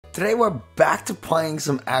Today we're back to playing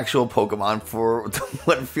some actual Pokemon for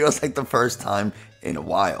what feels like the first time in a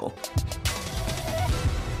while.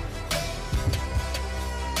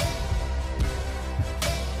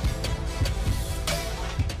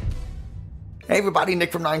 Hey everybody,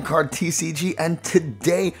 Nick from 9cardTCG, and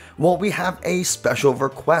today, well, we have a special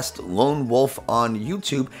request. Lonewolf on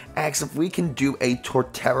YouTube asks if we can do a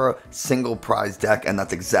Torterra single prize deck, and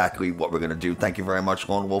that's exactly what we're going to do. Thank you very much,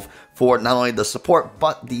 Lonewolf, for not only the support,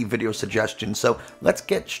 but the video suggestion. So let's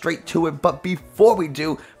get straight to it, but before we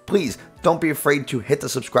do, please don't be afraid to hit the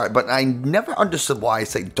subscribe button. I never understood why I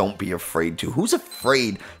say don't be afraid to. Who's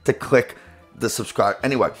afraid to click the subscribe?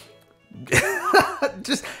 Anyway,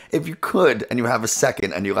 just if you could and you have a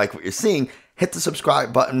second and you like what you're seeing, hit the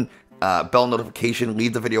subscribe button, bell notification,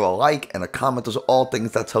 leave the video a like and a comment. Those are all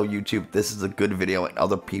things that tell YouTube this is a good video and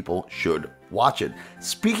other people should watch it.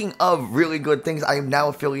 Speaking of really good things, I am now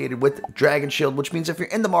affiliated with Dragon Shield, which means if you're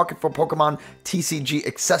in the market for Pokemon TCG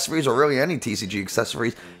accessories, or really any TCG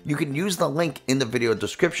accessories, you can use the link in the video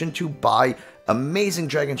description to buy amazing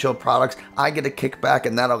Dragon Shield products. I get a kickback,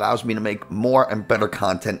 and that allows me to make more and better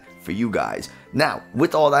content for you guys. Now,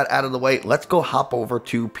 with all that out of the way, let's go hop over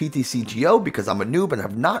to PTCGO, because I'm a noob and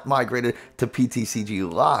have not migrated to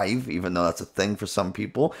PTCG Live, even though that's a thing for some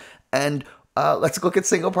people, and let's look at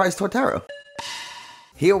single prize Torterra.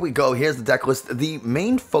 Here we go, here's the deck list. The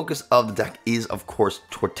main focus of the deck is, of course,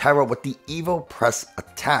 Torterra with the Evo Press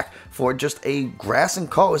attack. For just a grass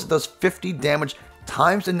and colors, it does 50 damage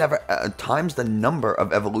times the number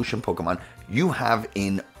of evolution Pokemon you have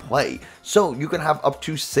in play. So you can have up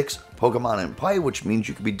to 6 Pokemon in play, which means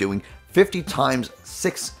you could be doing 50 times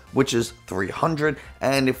 6, which is 300.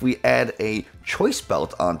 And if we add a Choice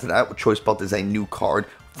Belt onto that, Choice Belt is a new card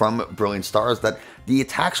from Brilliant Stars, that the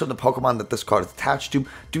attacks of the Pokemon that this card is attached to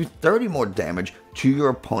do 30 more damage to your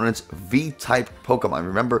opponent's V-type Pokemon.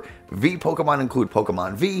 Remember, V Pokemon include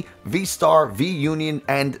Pokemon V, V-Star, V-Union,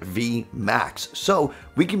 and V-Max. So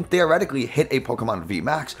we can theoretically hit a Pokemon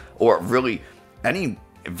V-Max, or really any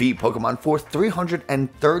V Pokemon, for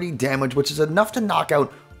 330 damage, which is enough to knock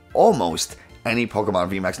out almost any Pokemon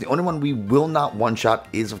V-Max. The only one we will not one-shot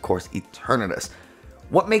is, of course, Eternatus.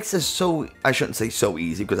 What makes this so, I shouldn't say so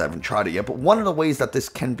easy because I haven't tried it yet, but one of the ways that this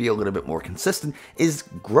can be a little bit more consistent is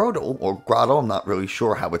Grotle, or Grotle, I'm not really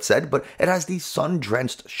sure how it's said, but it has the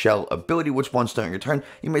Sun-Drenched Shell ability, which once during your turn,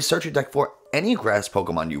 you may search your deck for any grass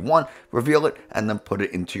Pokemon you want, reveal it, and then put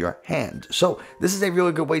it into your hand. So this is a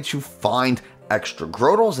really good way to find extra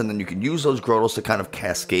Grotles, and then you can use those Grotles to kind of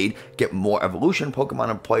cascade, get more evolution Pokemon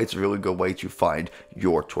in play. It's a really good way to find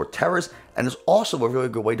your Torterras, and it's also a really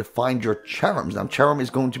good way to find your Cherrims. Now, Cherrim is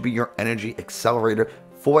going to be your energy accelerator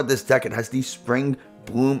for this deck. It has the Spring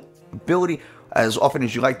Bloom ability. As often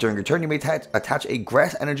as you like during your turn, you may attach a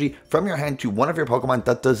grass energy from your hand to one of your Pokemon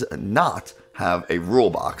that does not have a rule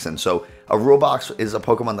box. And so a rule box is a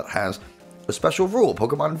Pokemon that has a special rule.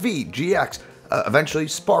 Pokemon V, GX, eventually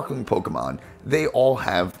Sparkling Pokemon, they all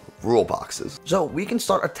have rule boxes. So we can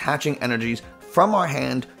start attaching energies from our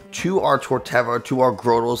hand to our Torterra, to our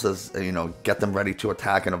Grotles, as you know, get them ready to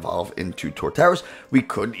attack and evolve into Torterras. We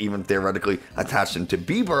could even theoretically attach them to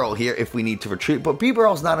Bibarel here if we need to retreat, but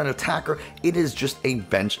Bibarel is not an attacker, it is just a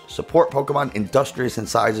bench support Pokemon. Industrious in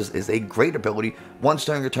Sizes is a great ability. Once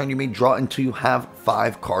during your turn, you may draw until you have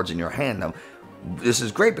 5 cards in your hand. Now, this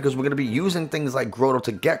is great because we're going to be using things like Grotle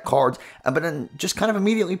to get cards, but then just kind of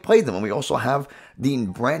immediately play them. And we also have the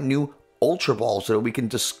brand new Ultra Ball, so that we can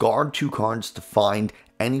discard 2 cards to find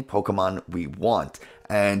any Pokemon we want.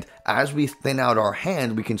 And as we thin out our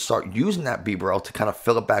hand, we can start using that Bibarel to kind of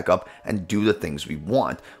fill it back up and do the things we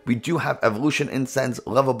want. We do have Evolution Incense,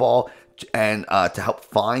 Level Ball, and to help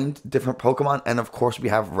find different Pokemon, and of course we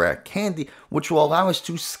have Rare Candy, which will allow us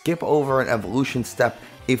to skip over an evolution step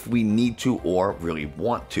if we need to or really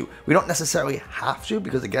want to. We don't necessarily have to,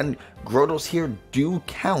 because again, Grotles here do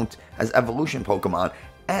count as evolution Pokemon,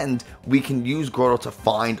 and we can use Grotle to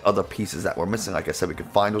find other pieces that we're missing. Like I said, we can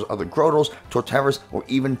find those other Grotles, Torterras, or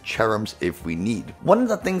even Cherrims if we need. One of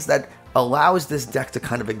the things that allows this deck to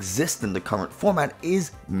kind of exist in the current format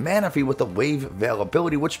is Manaphy with the Wave Veil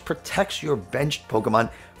ability, which protects your benched Pokemon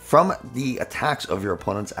from the attacks of your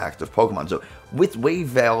opponent's active Pokemon. So with Wave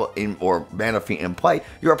Veil or Manaphy in play,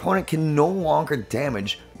 your opponent can no longer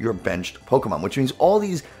damage your benched Pokemon, which means all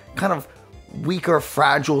these kind of weaker,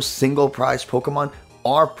 fragile, single prize Pokemon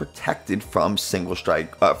are protected from Single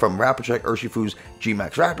Strike, from Rapid Strike Urshifu's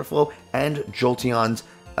G-Max Rapid Flow and Jolteon's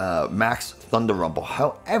Max Thunder Rumble.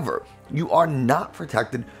 However, you are not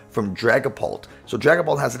protected from Dragapult. So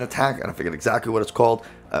Dragapult has an attack, and I forget exactly what it's called,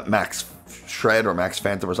 Max Shred or Max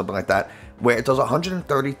Phantom or something like that, where it does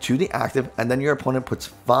 130 to the active, and then your opponent puts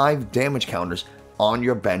 5 damage counters on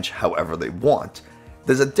your bench however they want.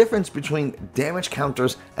 There's a difference between damage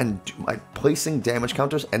counters and placing damage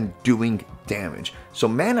counters and doing damage. So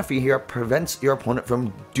Manaphy here prevents your opponent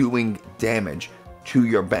from doing damage to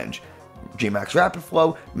your bench. G-Max Rapid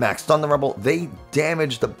Flow, Max Thunder Rebel, they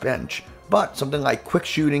damage the bench. But something like Quick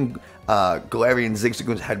Shooting, Galarian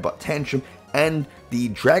Zigzagoon's Headbutt Tantrum, and the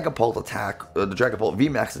Dragapult attack, or the Dragapult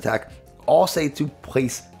VMAX attack, all say to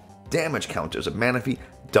place damage counters. Manaphy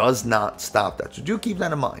does not stop that, so do keep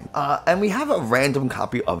that in mind. And we have a random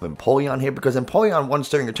copy of Empoleon here, because Empoleon, once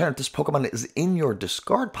during your turn, if this Pokemon is in your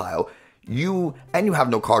discard pile, you have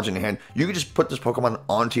no cards in your hand, you can just put this Pokemon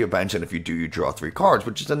onto your bench, and if you do, you draw 3 cards,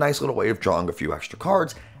 which is a nice little way of drawing a few extra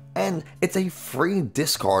cards. And it's a free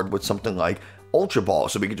discard with something like Ultra Ball,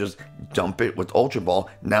 so we could just dump it with Ultra Ball.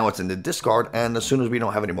 Now it's in the discard, and as soon as we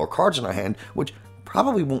don't have any more cards in our hand, which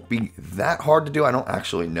probably won't be that hard to do, I don't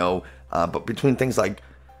actually know, but between things like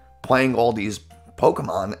playing all these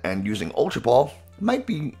Pokemon and using Ultra Ball might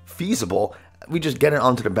be feasible. We just get it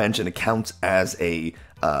onto the bench and it counts as a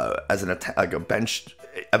like a bench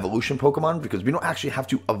evolution Pokemon, because we don't actually have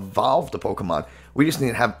to evolve the Pokemon. We just need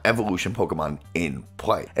to have evolution Pokemon in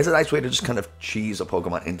play. It's a nice way to just kind of cheese a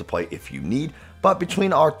Pokemon into play if you need. But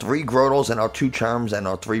between our 3 Grotles and our 2 Cherrims and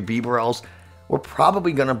our 3 Bibarels, we're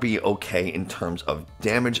probably going to be okay in terms of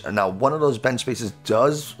damage. And now one of those bench spaces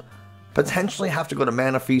does potentially have to go to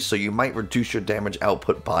Manaphy, so you might reduce your damage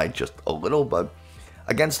output by just a little, but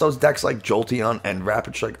against those decks like Jolteon and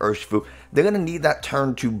Rapid Strike Urshifu, they're going to need that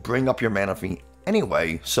turn to bring up your Manaphy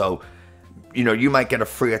anyway, so, you know, you might get a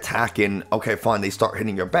free attack in, okay, fine, they start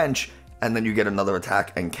hitting your bench, and then you get another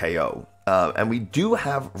attack and KO. And we do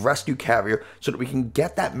have Rescue Carrier, so that we can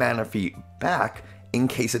get that Manaphy back in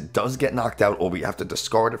case it does get knocked out or we have to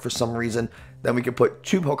discard it for some reason. Then we can put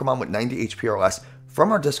 2 Pokemon with 90 HP or less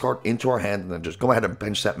from our discard into our hand, and then just go ahead and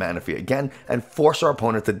bench that Manaphy again and force our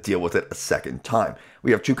opponent to deal with it a second time.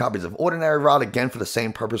 We have 2 copies of Ordinary Rod, again for the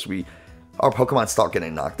same purpose. Our Pokemon start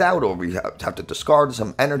getting knocked out, or we have to discard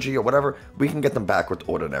some energy or whatever, we can get them back with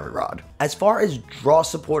Ordinary Rod. As far as draw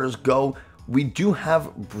supporters go, we do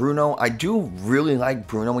have Bruno. I do really like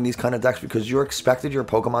Bruno in these kind of decks, because you're expected your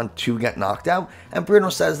Pokemon to get knocked out, and Bruno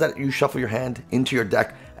says that you shuffle your hand into your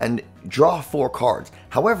deck and draw 4 cards.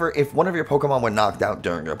 However, if one of your Pokemon were knocked out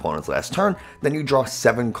during your opponent's last turn, then you draw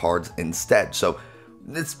 7 cards instead. So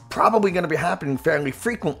it's probably going to be happening fairly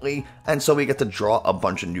frequently, and so we get to draw a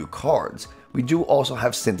bunch of new cards. We do also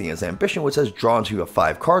have Cynthia's Ambition, which says draw until you have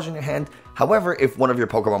 5 cards in your hand. However, if one of your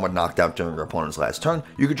Pokemon were knocked out during your opponent's last turn,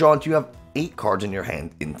 you could draw until you have 8 cards in your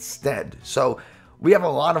hand instead. So we have a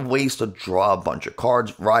lot of ways to draw a bunch of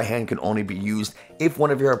cards. Raihan can only be used if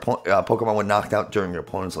one of your Pokemon were knocked out during your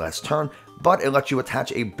opponent's last turn, but it lets you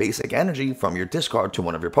attach a basic energy from your discard to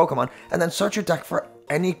one of your Pokemon, and then search your deck for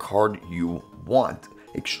any card you want.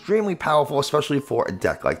 Extremely powerful, especially for a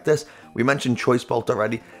deck like this. We mentioned Choice Belt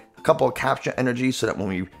already. A couple of Capture Energy, so that when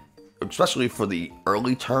we, especially for the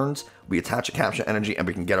early turns, we attach a Capture Energy and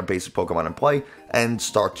we can get a basic Pokemon in play and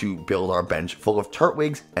start to build our bench full of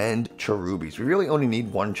Turtwigs and Cherubis. We really only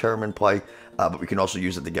need 1 Cherrim in play, but we can also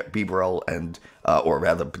use it to get Bibarel and, or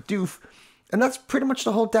rather Bidoof. And that's pretty much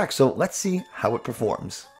the whole deck, so let's see how it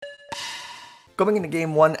performs. Going into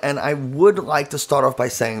game 1, and I would like to start off by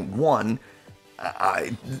saying, 1,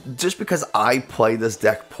 just because I play this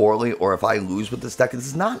deck poorly, or if I lose with this deck, it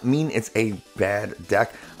does not mean it's a bad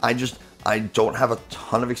deck. I don't have a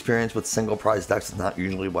ton of experience with single prize decks. It's not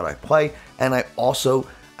usually what I play, and I also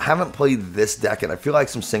haven't played this deck, and I feel like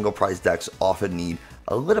some single prize decks often need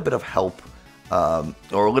a little bit of help,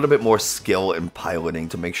 or a little bit more skill in piloting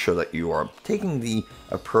to make sure that you are taking the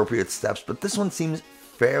appropriate steps. But this one seems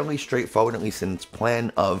fairly straightforward, at least in its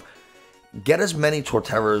plan of get as many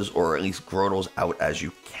Torterras or at least Grotles out as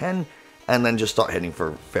you can, and then just start hitting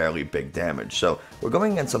for fairly big damage. So we're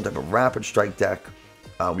going against some type of Rapid Strike deck.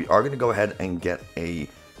 We are going to go ahead and get a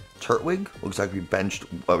Turtwig. Looks like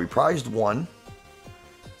we prized 1,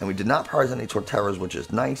 and we did not prize any Torterras, which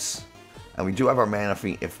is nice. And we do have our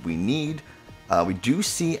Manaphy if we need. We do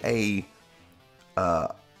see a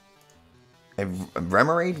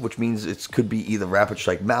Remoraid, which means it could be either Rapid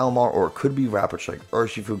Strike Malamar or it could be Rapid Strike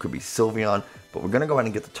Urshifu, could be Sylveon, but we're going to go ahead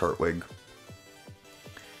and get the Turtwig.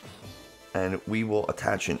 And we will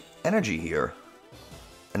attach an energy here.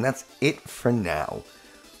 And that's it for now.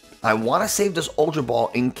 I want to save this Ultra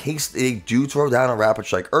Ball in case they do throw down a Rapid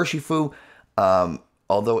Strike Urshifu.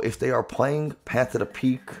 Although if they are playing Path to the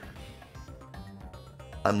Peak,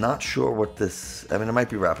 I'm not sure what this... I mean, it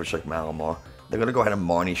might be Rapid Strike Malamar. They're going to go ahead and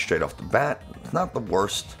Marnie straight off the bat. It's not the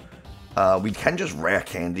worst. We can just Rare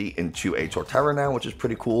Candy into a Torterra now, which is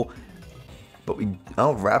pretty cool. But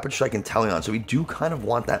Rapid Strike and Inteleon, so we do kind of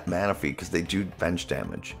want that Manaphy because they do bench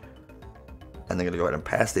damage. And they're going to go ahead and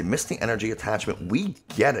pass. They missed the energy attachment. We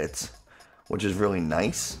get it, which is really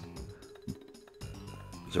nice.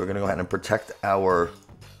 So we're going to go ahead and protect our...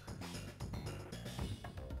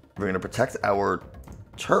 We're going to protect our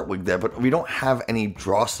Turtwig there, but we don't have any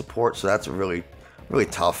draw support, so that's really, really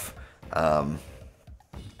tough. A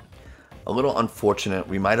little unfortunate.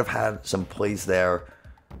 We might have had some plays there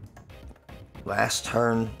last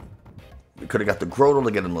turn. We could have got the Grotle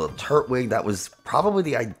to get another Turtwig. That was probably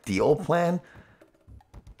the ideal plan.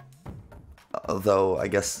 Although, I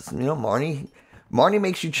guess, you know, Marnie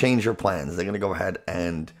makes you change your plans. They're going to go ahead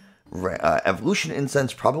and Evolution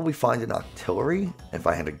Incense, probably find an Artillery, if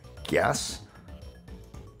I had to guess.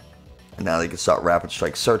 And now they can start Rapid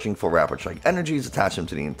Strike, searching for Rapid Strike energies, attach them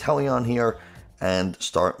to the Inteleon here, and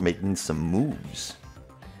start making some moves.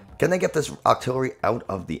 Can they get this Artillery out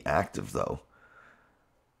of the active, though?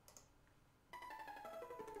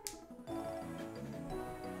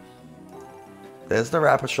 There's the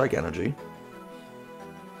Rapid Strike energy.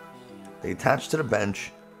 They attach to the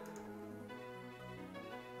bench.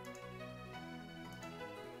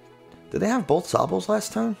 Did they have both Sobbles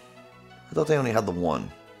last turn? I thought they only had the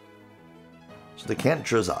one. So they can't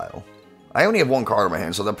Drizzile. I only have one card in my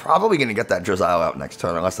hand, so they're probably going to get that Drizzile out next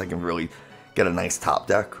turn, unless I can really get a nice top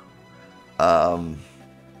deck. We're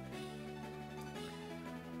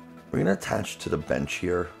going to attach to the bench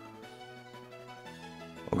here.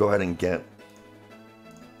 We'll go ahead and get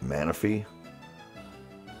Manaphy.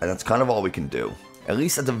 And that's kind of all we can do. At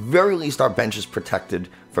least, at the very least, our bench is protected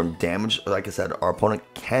from damage. Like I said, our opponent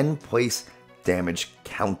can place damage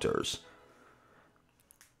counters.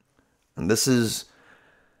 And this is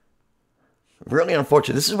really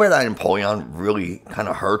unfortunate. This is where that Empoleon really kind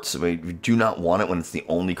of hurts. We do not want it when it's the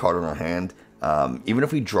only card in our hand. Even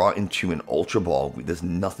if we draw into an Ultra Ball, there's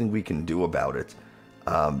nothing we can do about it.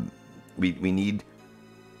 We need...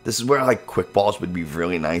 This is where, like, Quick Balls would be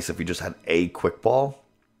really nice if we just had a Quick Ball.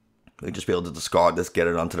 We'd just be able to discard this, get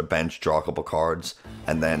it onto the bench, draw a couple cards,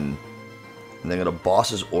 and then they're going to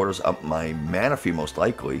boss's orders up my Manaphy, most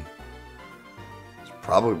likely. It's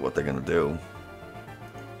probably what they're going to do.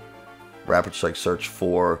 Rapid Strike search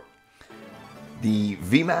for the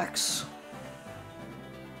VMAX.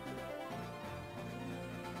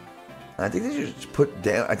 I think they should just put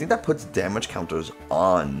I think that puts damage counters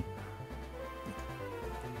on.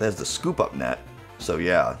 There's the scoop up net. So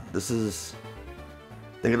yeah, this is...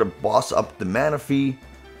 They're going to boss up the Manaphy,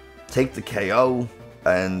 take the KO,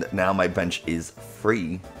 and now my bench is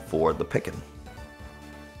free for the picking.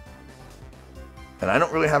 And I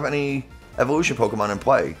don't really have any evolution Pokemon in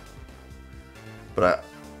play.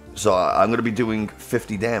 So I'm going to be doing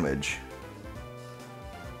 50 damage.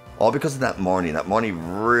 All because of that Marnie. That Marnie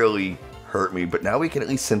really hurt me, but now we can at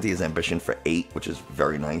least Cynthia's Ambition for 8, which is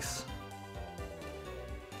very nice.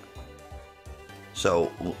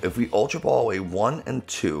 So, if we Ultra Ball away 1 and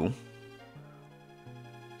 2,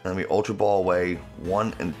 and we Ultra Ball away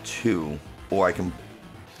 1 and 2, or I can...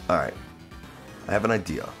 Alright, I have an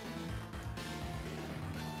idea.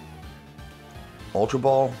 Ultra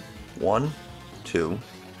Ball 1, 2,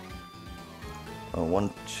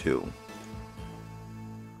 1, 2.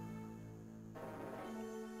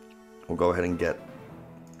 We'll go ahead and get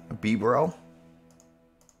a Bibarel.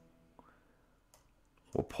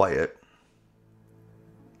 We'll play it.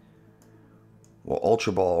 We'll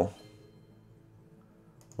Ultra Ball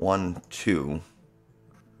 1, 2.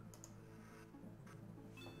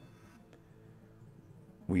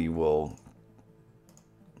 We will...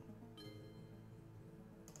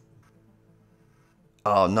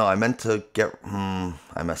 Oh, no, I meant to get...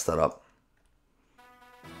 I messed that up.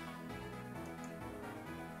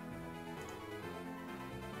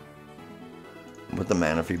 With the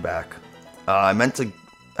Manaphy back. I meant to...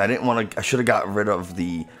 I didn't want to... I should have got rid of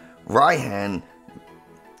the Raihan.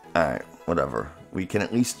 Alright, whatever. We can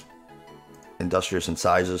at least Industrious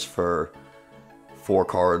Incisors for 4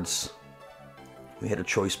 cards. We hit a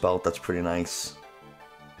Choice Belt, that's pretty nice.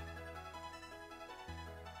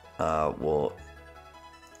 We'll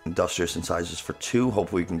Industrious Incisors for 2.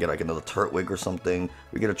 Hopefully we can get like another Turtwig or something.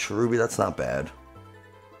 We get a Cherubi, that's not bad.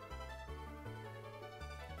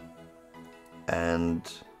 And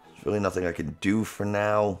there's really nothing I can do for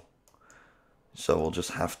now. So we'll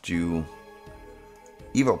just have to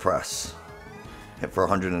Evo Press. Hit for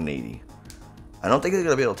 180. I don't think they're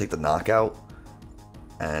going to be able to take the knockout.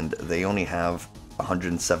 And they only have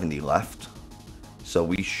 170 left. So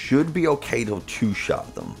we should be okay to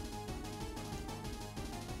 2-shot them.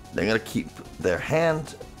 They're going to keep their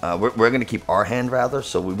hand We're going to keep our hand, rather,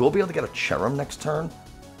 so we will be able to get a Cherrim next turn,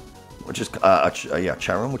 which is, yeah,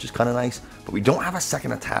 Cherrim, which is kind of nice, but we don't have a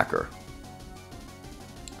second attacker,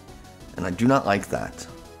 and I do not like that.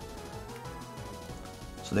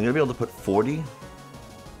 So they're going to be able to put 40.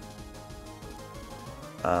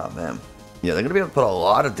 Oh, man. Yeah, they're going to be able to put a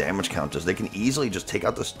lot of damage counters. They can easily just take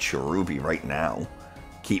out this Cherubi right now,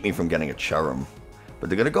 keep me from getting a Cherrim, but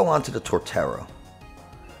they're going to go on to the Torterra.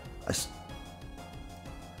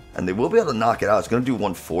 And they will be able to knock it out. It's going to do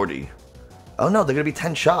 140. Oh no, they're going to be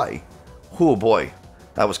 10 shy. Oh boy,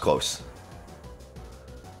 that was close.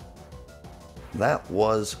 That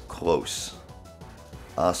was close.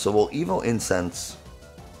 So we'll Evo Incense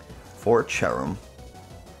for Cherrim.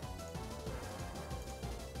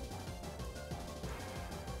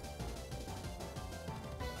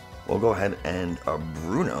 We'll go ahead and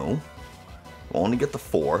Bruno. We'll only get the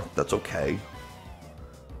 4. That's okay.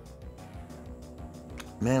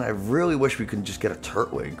 Man, I really wish we could just get a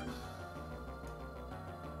Turtwig.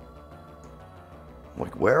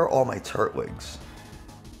 Like, where are all my Turtwigs?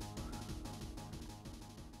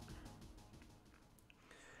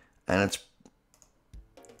 And it's...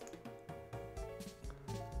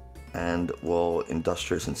 And we'll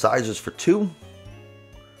Industrious Incisors for 2.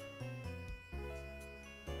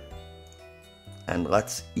 And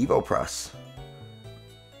let's Evo Press.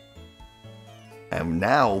 And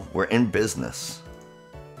now we're in business.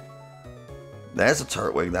 There's a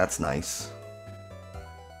Turtwig, that's nice.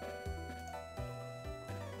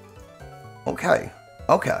 Okay,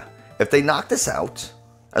 okay. If they knock this out,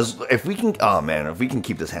 if we can, oh man, if we can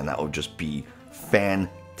keep this hand, that would just be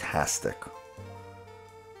fantastic.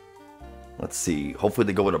 Let's see, hopefully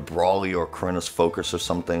they go with a Brawly or Corinna's Focus or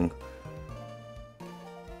something.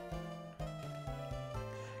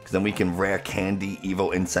 Because then we can Rare Candy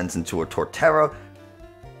Evo Incense into a Torterra.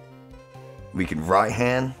 We can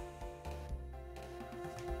Raihan.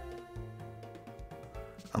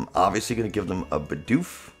 I'm obviously going to give them a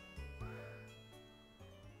Bidoof.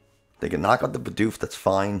 They can knock out the Bidoof, that's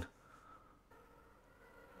fine.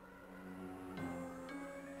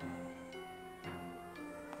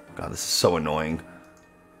 God, this is so annoying.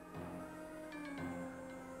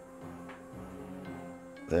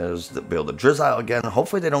 There's the build a Drizzile again.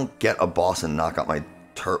 Hopefully they don't get a boss and knock out my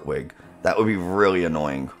Turtwig. That would be really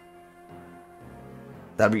annoying.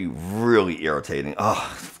 That'd be really irritating. Oh,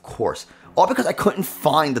 of course. All because I couldn't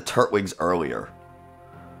find the Turtwigs earlier.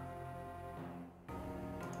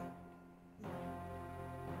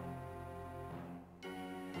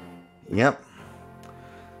 Yep.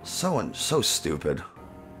 So stupid.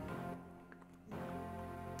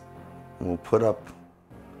 We'll put up...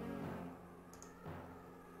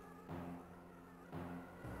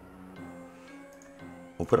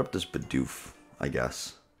 We'll put up this Bidoof, I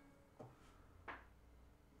guess.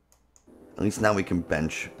 At least now we can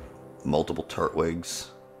bench multiple Turtwigs.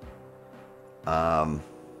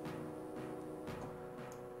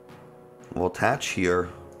 We'll attach here.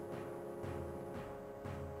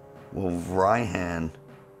 We'll Raihan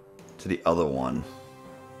to the other one.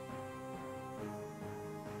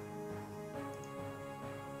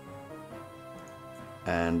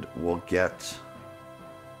 And we'll get,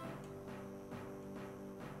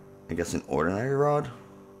 I guess, an Ordinary Rod.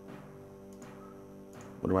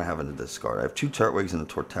 What do I have in the discard? I have 2 Turtwigs and a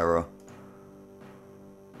Torterra.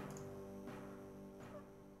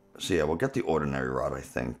 So yeah, we'll get the Ordinary Rod, I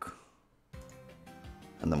think.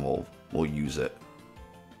 And then we'll use it.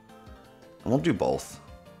 And we'll do both.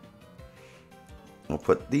 We'll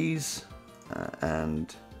put these,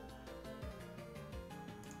 and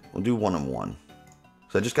we'll do 1 and 1.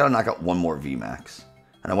 So I just gotta knock out 1 more VMAX.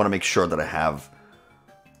 And I want to make sure that I have...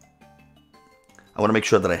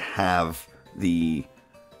 the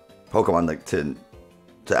Pokemon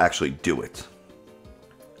to actually do it.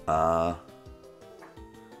 And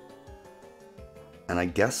I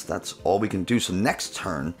guess that's all we can do. So next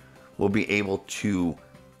turn, we'll be able to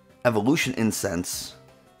Evolution Incense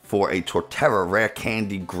for a Torterra Rare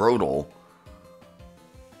Candy Grotle.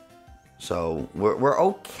 So we're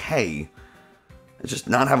okay. It's just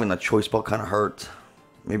not having the Choice Belt kind of hurt.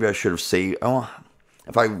 Maybe I should have saved... Oh,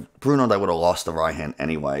 if I Bruno'd, I would have lost the Raihan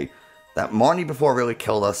anyway. That Marnie before really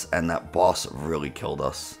killed us, and that boss really killed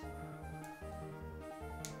us.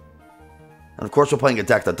 And of course we're playing a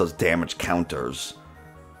deck that does damage counters.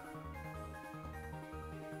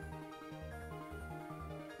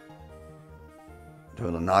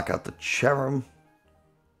 Doing a knock out the Cherrim.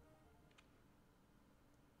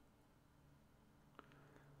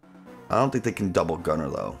 I don't think they can double Gunner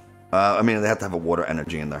though. I mean, they have to have a Water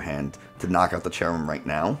Energy in their hand to knock out the Cherrim right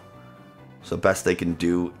now. So best they can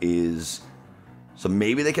do is So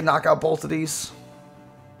maybe they can knock out both of these.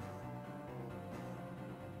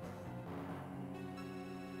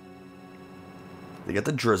 They get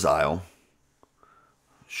the Drizzile.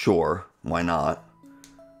 Sure, why not?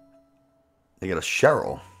 They get a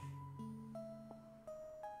Cheryl.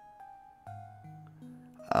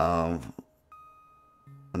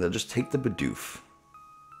 And they'll just take the Bidoof.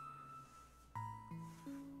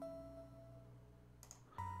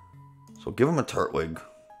 So give them a Turtwig.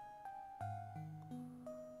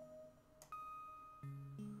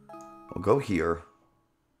 We'll go here.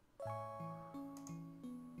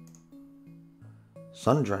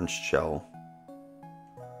 Sun-Drenched Shell.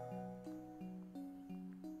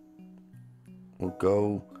 We'll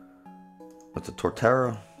go with the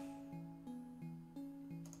Torterra.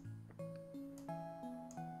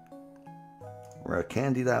 Rare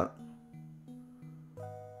Candy that.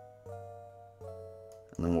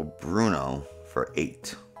 And then we'll Bruno for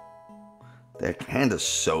 8. Their hand is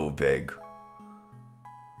so big.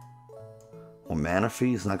 Well,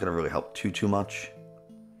 Manaphy is not going to really help too much.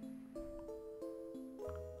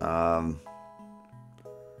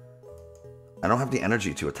 I don't have the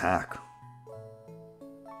energy to attack.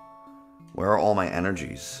 Where are all my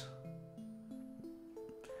energies?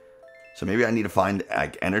 So maybe I need to find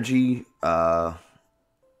like energy. I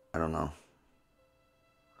don't know.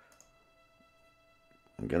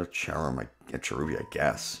 I'm gonna Cherrim, I get Cherubi, I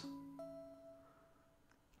guess.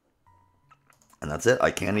 And that's it.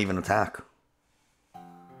 I can't even attack.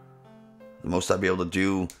 The most I'd be able to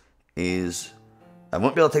do is I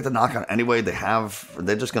won't be able to take the knockout anyway.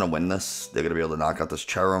 They're just gonna win this. They're gonna be able to knock out this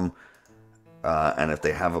Cherrim. And if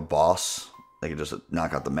they have a boss, they can just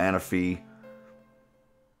knock out the Manaphy.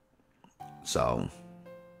 So,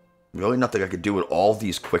 really nothing I could do with all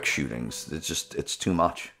these quick shootings. It's too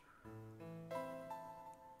much.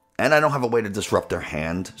 And I don't have a way to disrupt their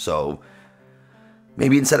hand, so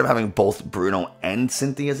maybe instead of having both Bruno and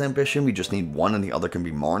Cynthia's ambition, we just need one and the other can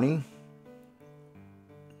be Marnie.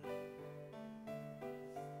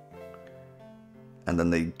 And then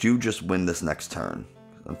they do just win this next turn.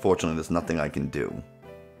 Unfortunately, there's nothing I can do.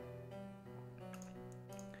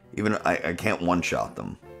 Even I can't one-shot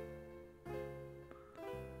them.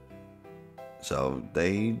 So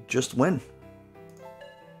they just win.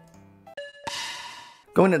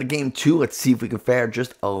 Going into game 2, let's see if we can fare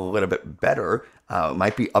just a little bit better.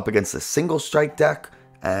 Might be up against a single strike deck.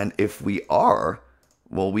 And if we are,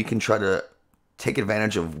 well, we can try to take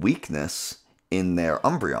advantage of weakness in their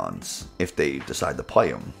Umbreons if they decide to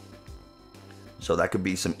play them. So that could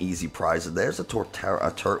be some easy prizes. There's a Torterra,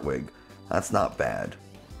 a Turtwig. That's not bad.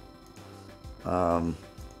 I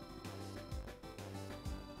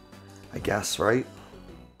guess, right?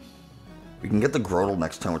 We can get the Grotle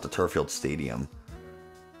next turn with the Turffield Stadium.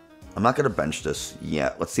 I'm not going to bench this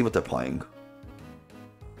yet. Let's see what they're playing.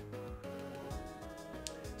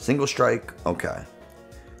 Single strike. Okay.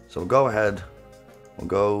 So we'll go ahead. We'll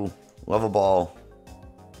go Level Ball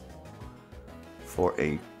for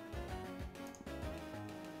a...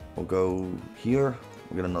 We'll go here.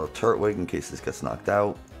 We'll get another Turtwig in case this gets knocked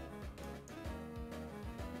out.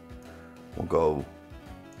 We'll go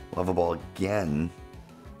Level Ball again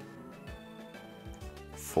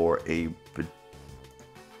for a...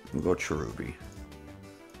 We'll go Cherubi.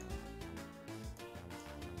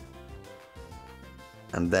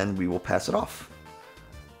 And then we will pass it off.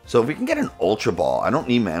 So if we can get an Ultra Ball, I don't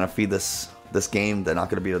need Manaphy this game. They're not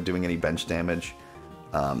going to be doing any bench damage.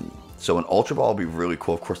 So an Ultra Ball will be really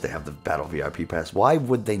cool. Of course, they have the Battle VIP Pass. Why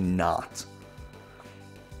would they not?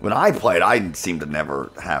 When I played, I seem to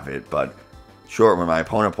never have it. But sure, when my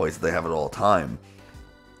opponent plays it, they have it all the time.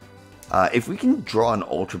 If we can draw an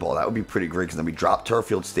Ultra Ball, that would be pretty great. Because then we drop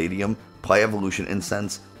Turffield Stadium, play Evolution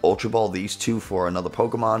Incense, Ultra Ball these two for another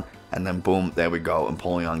Pokemon. And then boom, there we go.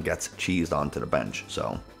 Empoleon gets cheesed onto the bench.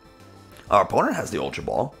 So our opponent has the Ultra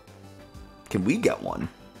Ball. Can we get one?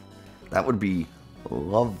 That would be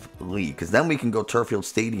lovely. Because then we can go Turffield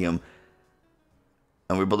Stadium.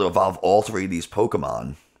 And we're able to evolve all 3 of these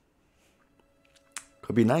Pokemon.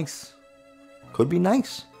 Could be nice. Could be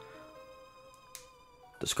nice.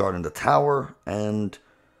 Discarding the Tower and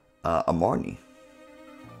a Marnie.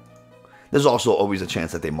 There's also always a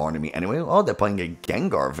chance that they Marnie me anyway. Oh, they're playing a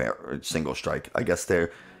Gengar single strike. I guess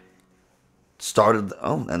they're started...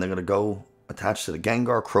 Oh, and they're going to go attach to the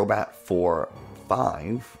Gengar Crobat for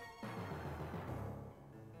 5.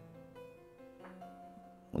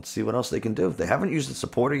 Let's see what else they can do. They haven't used the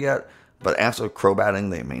supporter yet, but after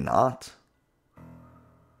Crobatting, they may not.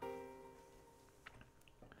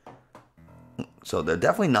 So they're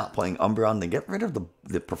definitely not playing Umbreon. They get rid of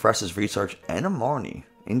the Professor's Research and a Marnie.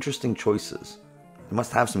 Interesting choices. They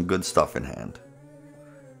must have some good stuff in hand.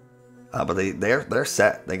 But they're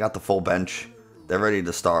set. They got the full bench. They're ready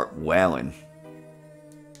to start wailing.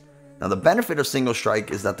 Now the benefit of Single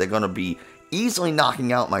Strike is that they're going to be easily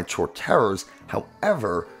knocking out my Torterras.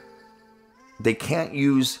 However, they can't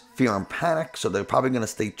use Fear and Panic, so they're probably going to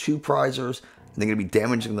stay 2 prizers. And they're going to be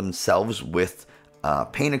damaging themselves with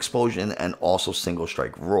Pain Explosion and also Single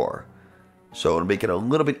Strike Roar. So it'll make it a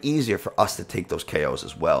little bit easier for us to take those KOs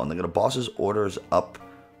as well. And they're going to boss's orders up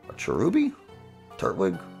a Cherubi?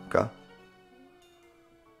 Turtwig? Okay.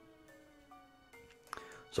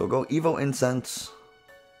 So we'll go Evo Incense.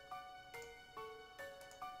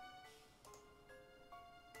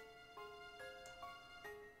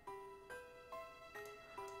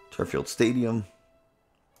 Turffield Stadium.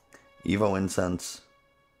 Evo Incense.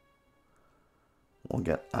 We'll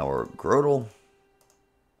get our Grotle.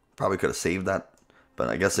 Probably could have saved that. But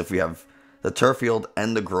I guess if we have the Turffield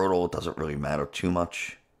and the Grotle, it doesn't really matter too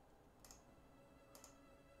much.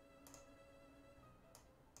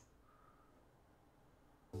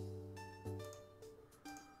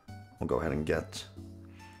 We'll go ahead and get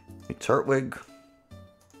a Turtwig.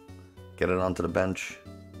 Get it onto the bench.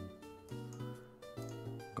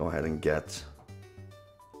 Go ahead and get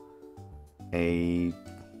a...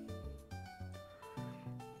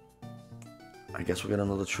 I guess we'll get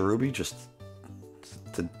another Cherubi just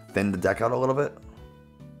to thin the deck out a little bit.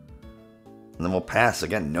 And then we'll pass.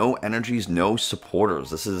 Again, no energies, no supporters.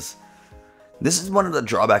 This is one of the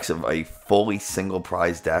drawbacks of a fully single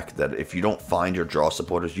prize deck, that if you don't find your draw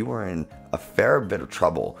supporters, you are in a fair bit of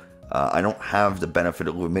trouble. I don't have the benefit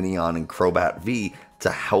of Lumineon and Crobat V to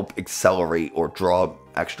help accelerate or draw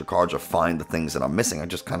extra cards or find the things that I'm missing. I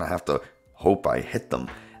just kind of have to hope I hit them.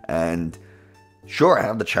 And sure, I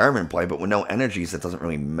have the Cherrim in play, but with no energies, it doesn't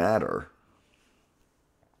really matter.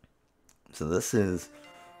 So this is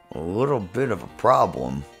a little bit of a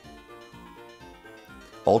problem.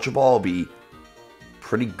 Ultra Ball will be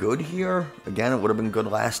pretty good here. Again, it would have been good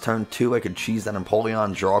last turn too. I could cheese that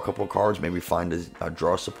Empoleon, draw a couple of cards, maybe find a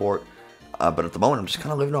draw support. But at the moment, I'm just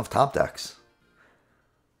kind of living off top decks.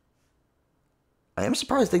 I am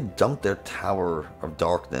surprised they dumped their Tower of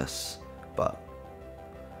Darkness, but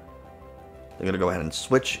they're going to go ahead and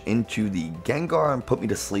switch into the Gengar and put me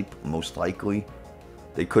to sleep, most likely.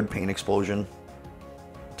 They could Pain Explosion,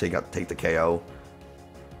 take the KO.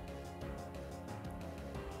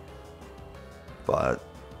 But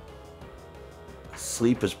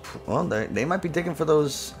sleep is... well, they might be digging for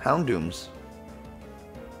those Houndooms.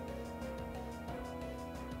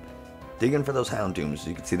 Digging for those Houndooms.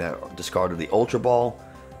 You can see that discarded the Ultra Ball.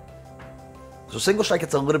 So Single Strike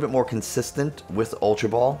gets a little bit more consistent with Ultra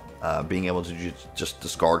Ball. Being able to just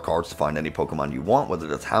discard cards to find any Pokemon you want, whether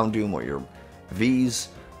that's Houndoom or your Vs.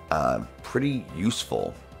 Pretty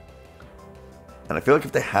useful. And I feel like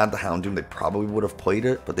if they had the Houndoom, they probably would have played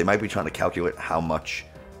it, but they might be trying to calculate how much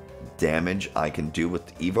damage I can do with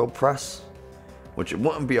the Evo Press, which it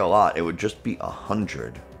wouldn't be a lot, it would just be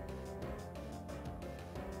 100.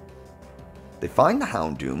 They find the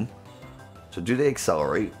Houndoom, so do they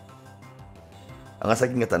accelerate? Unless I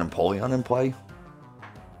can get that Empoleon in play.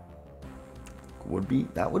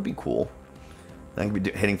 That would be cool. Then I could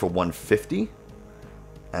be hitting for 150,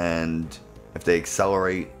 and if they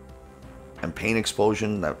accelerate and Pain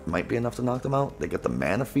Explosion, that might be enough to knock them out. They get the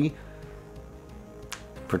Manaphy,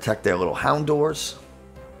 protect their little Houndours,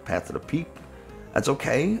 Path to the Peak. That's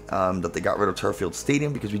okay that they got rid of Turffield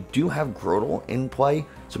Stadium, because we do have Grotle in play,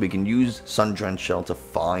 so we can use Sun Drenched Shell to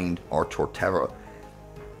find our Torterra,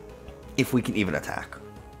 if we can even attack.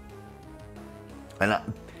 And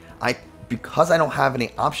because I don't have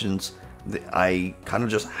any options, I kind of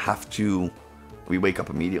just have to... we wake up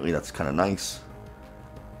immediately, that's kind of nice.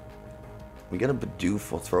 We get a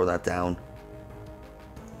Bidoof, we'll throw that down.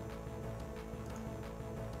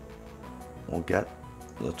 We'll get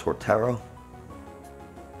the Torterra.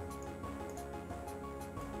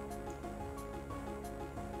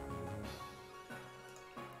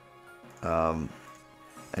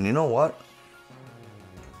 And you know what?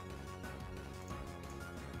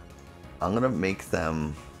 I'm gonna make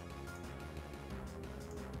them...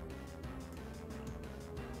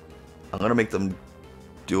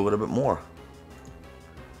 do a little bit more.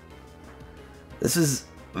 This is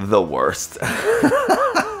the worst.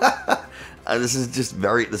 This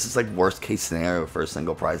is like worst case scenario for a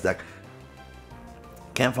single prize deck.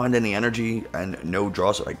 Can't find any energy and no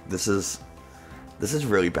draws. Like this is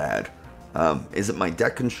really bad. Is it my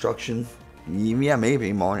deck construction? Yeah,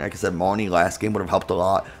 maybe. Marnie, like I said, Marnie last game would have helped a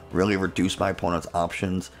lot. Really reduced my opponent's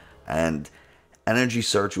options, and Energy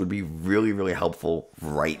Search would be really, really helpful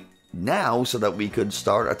right now, so that we could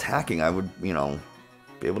start attacking. I would, you know,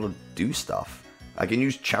 be able to do stuff. I can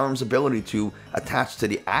use Cherrim's ability to attach to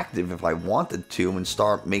the active if I wanted to and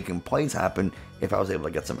start making plays happen if I was able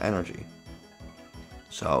to get some energy.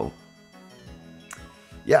 So,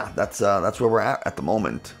 yeah, that's where we're at the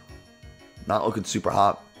moment. Not looking super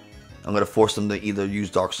hot. I'm going to force them to either use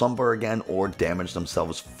Dark Slumber again or damage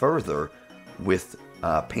themselves further with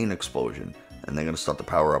Pain Explosion. And they're going to start to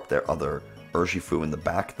power up their other Urshifu in the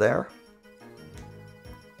back there.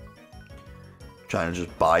 Trying to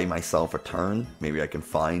just buy myself a turn. Maybe I can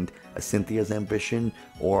find a Cynthia's Ambition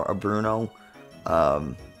or a Bruno.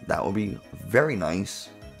 That would be very nice.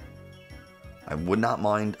 I would not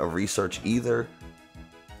mind a Research either.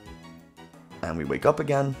 And we wake up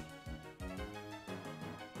again.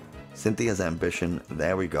 Cynthia's Ambition.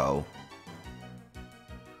 There we go.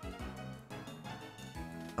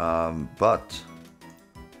 But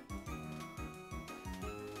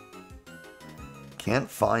can't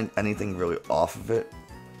find anything really off of it.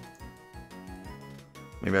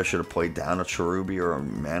 Maybe I should have played down a Cherubi or a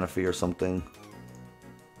Manaphy or something.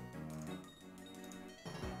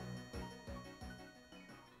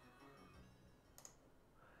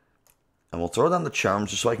 And we'll throw down the Cherrim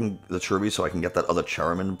just so I can the Cherubi so I can get that other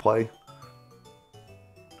Cherrim into play.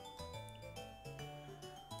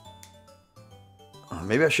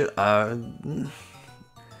 Maybe I should.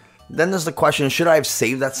 Then there's the question: should I have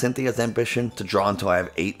saved that Cynthia's Ambition to draw until I have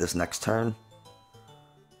 8 this next turn?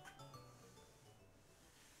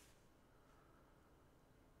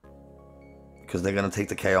 Because they're gonna take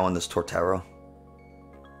the KO on this Torterra.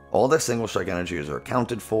 All their single strike energies are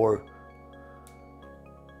accounted for.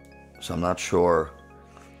 So I'm not sure.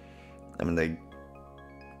 I mean, they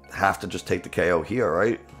have to just take the KO here,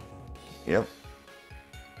 right? Yep.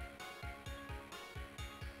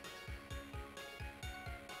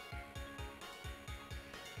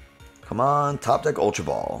 Come on, top deck Ultra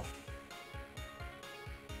Ball.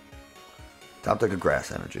 Top deck of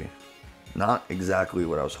Grass Energy. Not exactly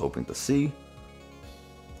what I was hoping to see.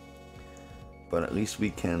 But at least we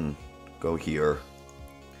can go here.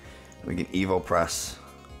 We can Evo Press.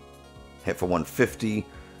 Hit for 150.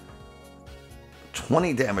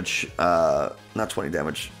 20 damage. Not 20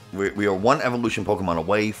 damage. We are one evolution Pokemon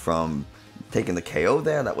away from taking the KO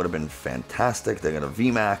there. That would have been fantastic. They're going to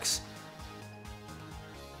VMAX.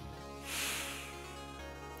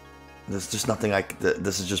 There's just nothing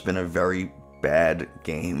this has just been a very bad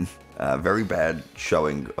game. Very bad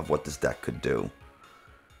showing of what this deck could do.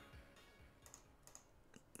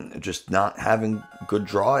 Just not having good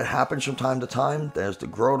draw. It happens from time to time. There's the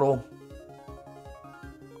Grotle.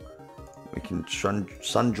 We can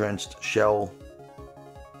Sun-Drenched Shell.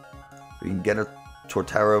 We can get a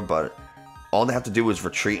Torterra, but all they have to do is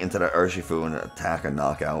retreat into the Urshifu and attack and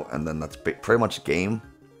knock out, and then that's pretty much game.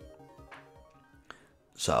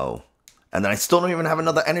 So, and then I still don't even have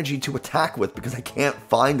another energy to attack with because I can't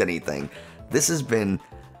find anything. This has been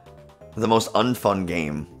the most unfun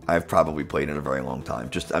game I've probably played in a very long time.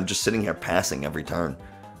 I'm just sitting here passing every turn.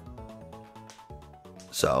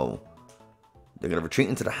 So, they're going to retreat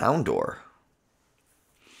into the Houndour.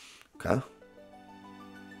 Okay.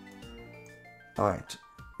 Alright.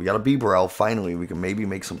 We got a Bibarel. Finally, we can maybe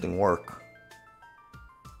make something work.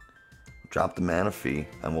 Drop the Manaphy.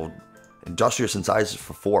 And we'll... Industrious Incisors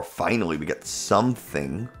for 4. Finally, we get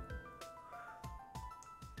something.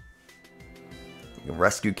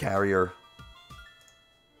 Rescue Carrier.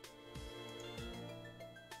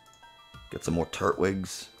 Get some more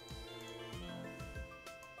Turtwigs.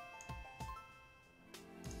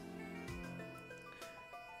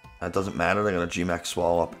 That doesn't matter. They're going to GMAX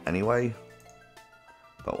Swallow up anyway.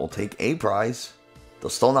 But we'll take a prize.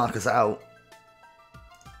 They'll still knock us out.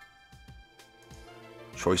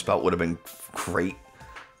 Choice Belt would have been great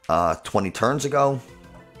 20 turns ago.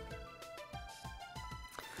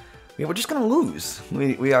 Yeah, we're just going to lose.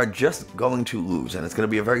 We are just going to lose, and it's going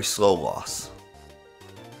to be a very slow loss.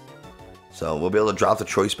 So we'll be able to drop the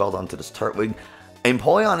Choice Belt onto this Turtwig.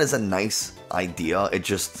 Empoleon is a nice idea. It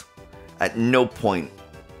just, at no point,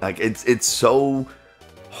 like, it's so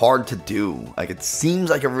hard to do. Like, it seems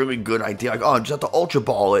like a really good idea. Like, oh, just have to Ultra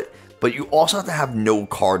Ball it, but you also have to have no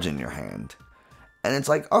cards in your hand. And it's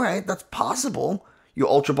like, alright, that's possible. You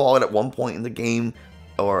Ultra Ball it at one point in the game,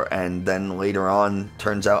 and then later on,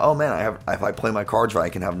 turns out, oh man, if I play my cards right, I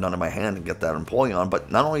can have none in my hand and get that Empoleon.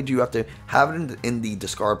 But not only do you have to have it in the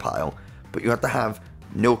discard pile, but you have to have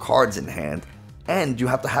no cards in hand, and you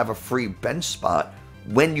have to have a free bench spot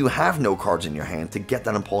when you have no cards in your hand to get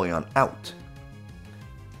that Empoleon out.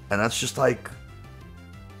 And that's just like...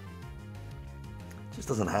 it just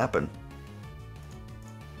doesn't happen.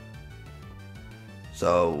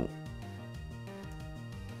 So...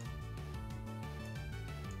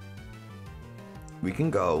 we can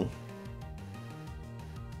go.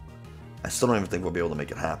 I still don't even think we'll be able to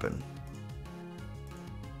make it happen.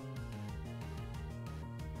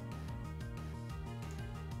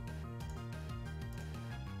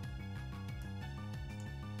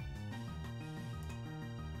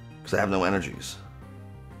 Because I have no energies.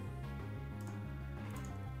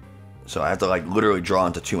 So I have to like literally draw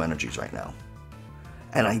into 2 energies right now.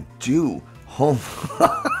 And I do. Oh.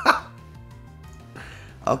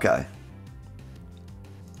 Okay.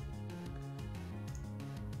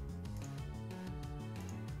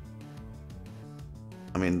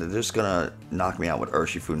 I mean, they're just gonna knock me out with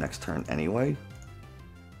Urshifu next turn anyway.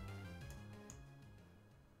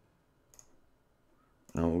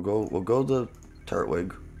 No, we'll go to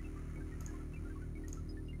Turtwig.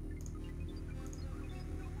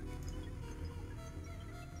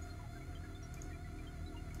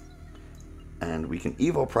 And we can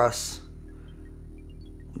Evo Press.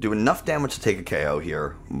 Do enough damage to take a KO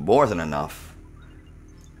here. More than enough.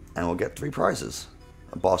 And we'll get 3 prizes.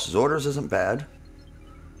 A Boss's Orders isn't bad.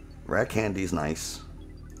 Rare Candy is nice.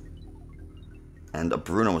 And a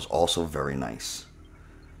Bruno is also very nice.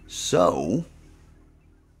 So,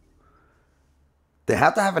 they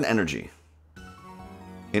have to have an energy.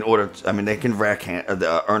 In order to, I mean, they can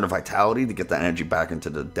earn a Vitality to get that energy back into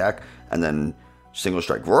the deck. And then Single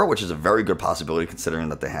Strike Roar, which is a very good possibility considering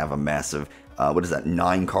that they have a massive, what is that,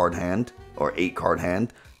 9 card hand? Or 8 card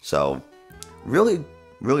hand. So, really,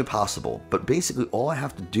 really possible. But basically, all I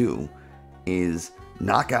have to do is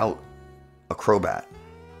knock out a Crobat,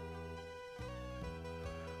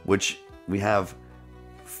 which we have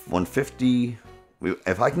 150.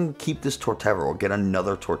 If I can keep this Torterra, or get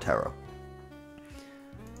another Torterra.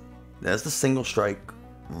 There's the Single Strike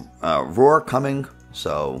Roar coming,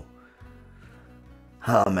 so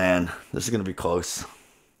oh man, this is gonna be close.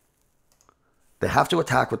 They have to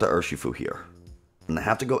attack with the Urshifu here, and they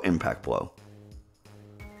have to go Impact Blow.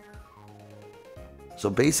 So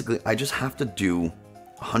basically, I just have to do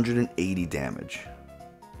 180 damage.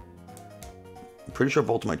 I'm pretty sure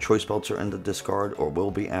both of my Choice Belts are in the discard, or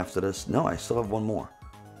will be after this. No, I still have 1 more.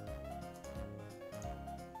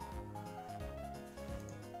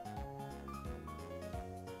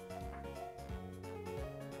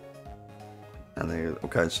 And they,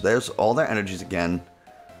 okay, so there's all their energies again.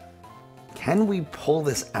 Can we pull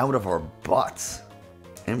this out of our butts?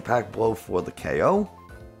 Impact Blow for the KO.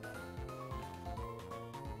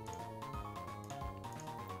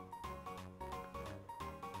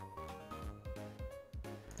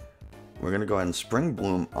 We're going to go ahead and Spring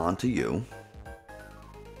Bloom onto you.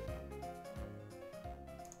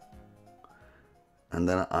 And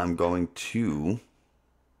then I'm going to...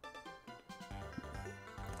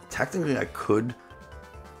 Technically I could,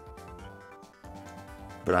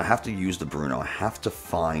 but I have to use the Bruno. I have to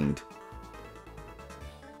find...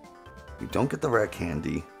 We don't get the Rare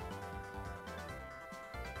Candy.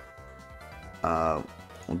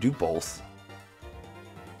 We'll do both.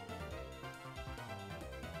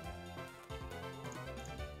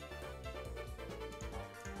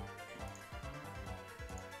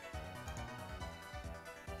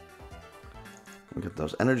 We'll get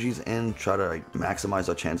those energies in, try to like, maximize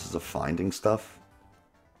our chances of finding stuff.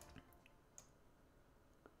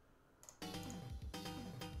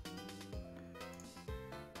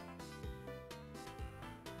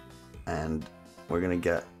 And we're going to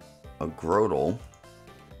get a Grotle.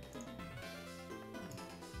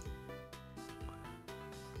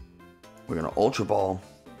 We're going to Ultra Ball.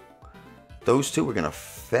 Those 2, we're going to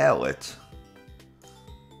fail it.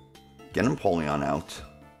 Get Empoleon out.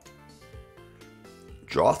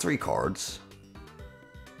 Draw 3 cards.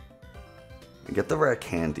 And get the Rare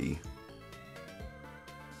Candy.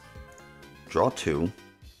 Draw 2.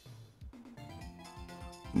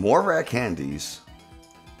 More Rare Candies.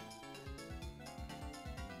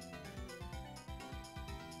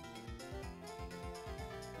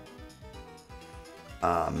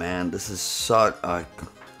 Ah, man, this is such a...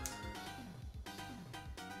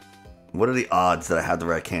 What are the odds that I had the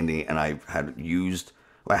Rare Candy and I had used...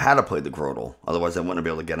 Well, I had to play the Grotle, otherwise I wouldn't be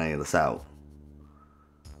able to get any of this out.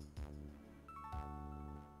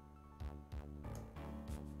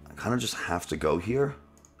 I kind of just have to go here.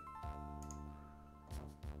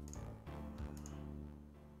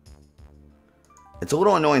 It's a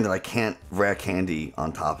little annoying that I can't Rare Candy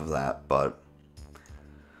on top of that, but...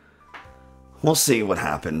 We'll see what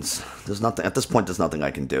happens. There's nothing at this point. There's nothing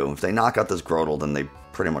I can do. If they knock out this Grotle, then they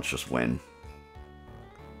pretty much just win.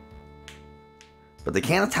 But they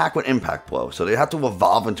can't attack with Impact Blow, so they have to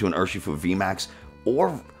evolve into an Urshifu VMAX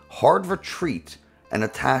or Hard Retreat and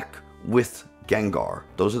attack with Gengar.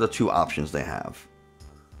 Those are the 2 options they have.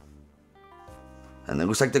 And it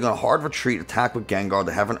looks like they're going to hard retreat, attack with Gengar.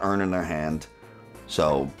 They have an urn in their hand.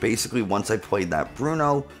 So basically, once I played that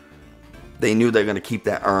Bruno, they knew they were going to keep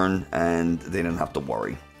that urn, and they didn't have to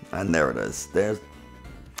worry. And there it is.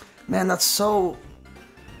 Man, that's so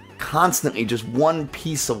constantly just one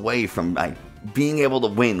piece away from like being able to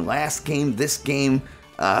win. Last game, this game,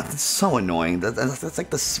 it's so annoying. That's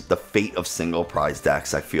like the fate of single prize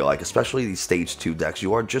decks, I feel like, especially these stage 2 decks.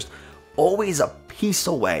 You are just always a piece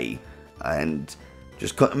away, and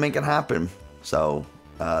just couldn't make it happen. So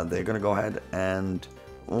they're gonna go ahead and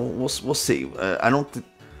we'll see. I'm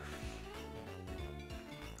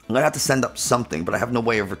gonna have to send up something, but I have no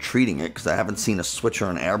way of retreating it because I haven't seen a switch or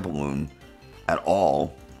an air balloon at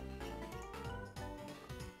all.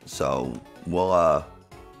 So we'll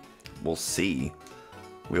see.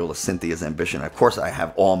 Wheel of Cynthia's Ambition. Of course, I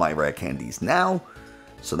have all my rare candies now,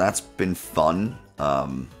 so that's been fun.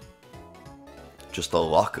 Just the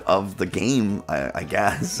luck of the game, I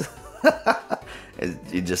guess.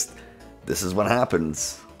 This is what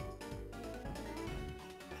happens.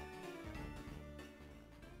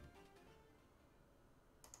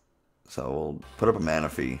 So we'll put up a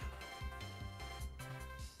Manaphy.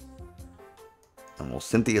 And we'll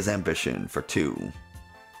Cynthia's Ambition for 2.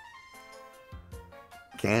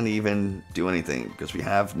 Can't even do anything because we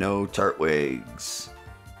have no Turtwigs.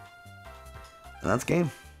 And that's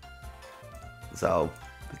game. So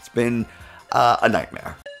it's been a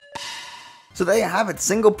nightmare. So there you have it.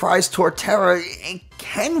 Single prize Torterra. It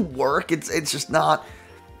can work. It's just not.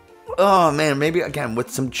 Oh man, maybe again with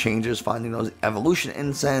some changes, finding those Evolution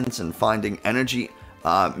Incense and finding energy.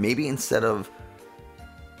 Maybe instead of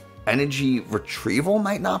energy retrieval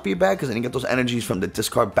might not be bad, because then you get those energies from the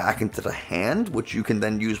discard back into the hand, which you can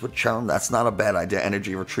then use with Cherrim. That's not a bad idea.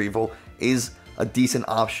 Energy retrieval is a decent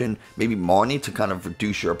option. Maybe Marnie to kind of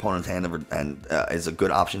reduce your opponent's hand and is a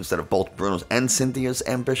good option instead of both Bruno's and Cynthia's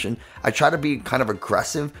Ambition. I try to be kind of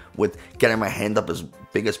aggressive with getting my hand up as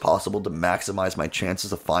big as possible to maximize my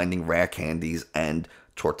chances of finding rare candies and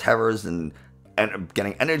Torterras and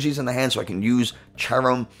getting energies in the hand so I can use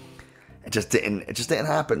Cherrim. It just didn't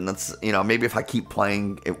happen. That's, you know, maybe if I keep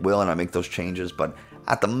playing, it will, and I make those changes. But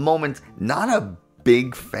at the moment, not a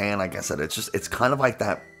big fan. Like I said, it's kind of like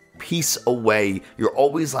that piece away. You're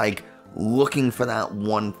always like looking for that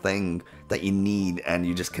one thing that you need, and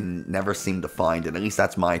you just can never seem to find it. At least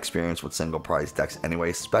that's my experience with single prize decks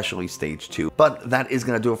anyway, especially stage 2. But that is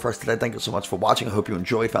going to do it for us today. Thank you so much for watching. I hope you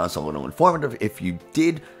enjoyed, found it a little informative. If you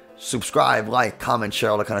did, subscribe, like, comment,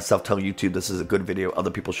 share, all that kind of stuff. Tell YouTube this is a good video.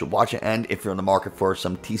 Other people should watch it. And if you're in the market for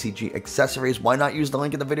some TCG accessories, why not use the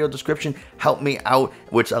link in the video description? Help me out,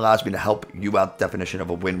 which allows me to help you out. Definition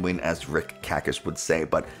of a win-win, as Rick Cacus would say.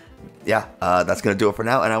 But yeah, that's going to do it for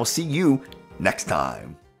now. And I will see you next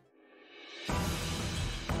time.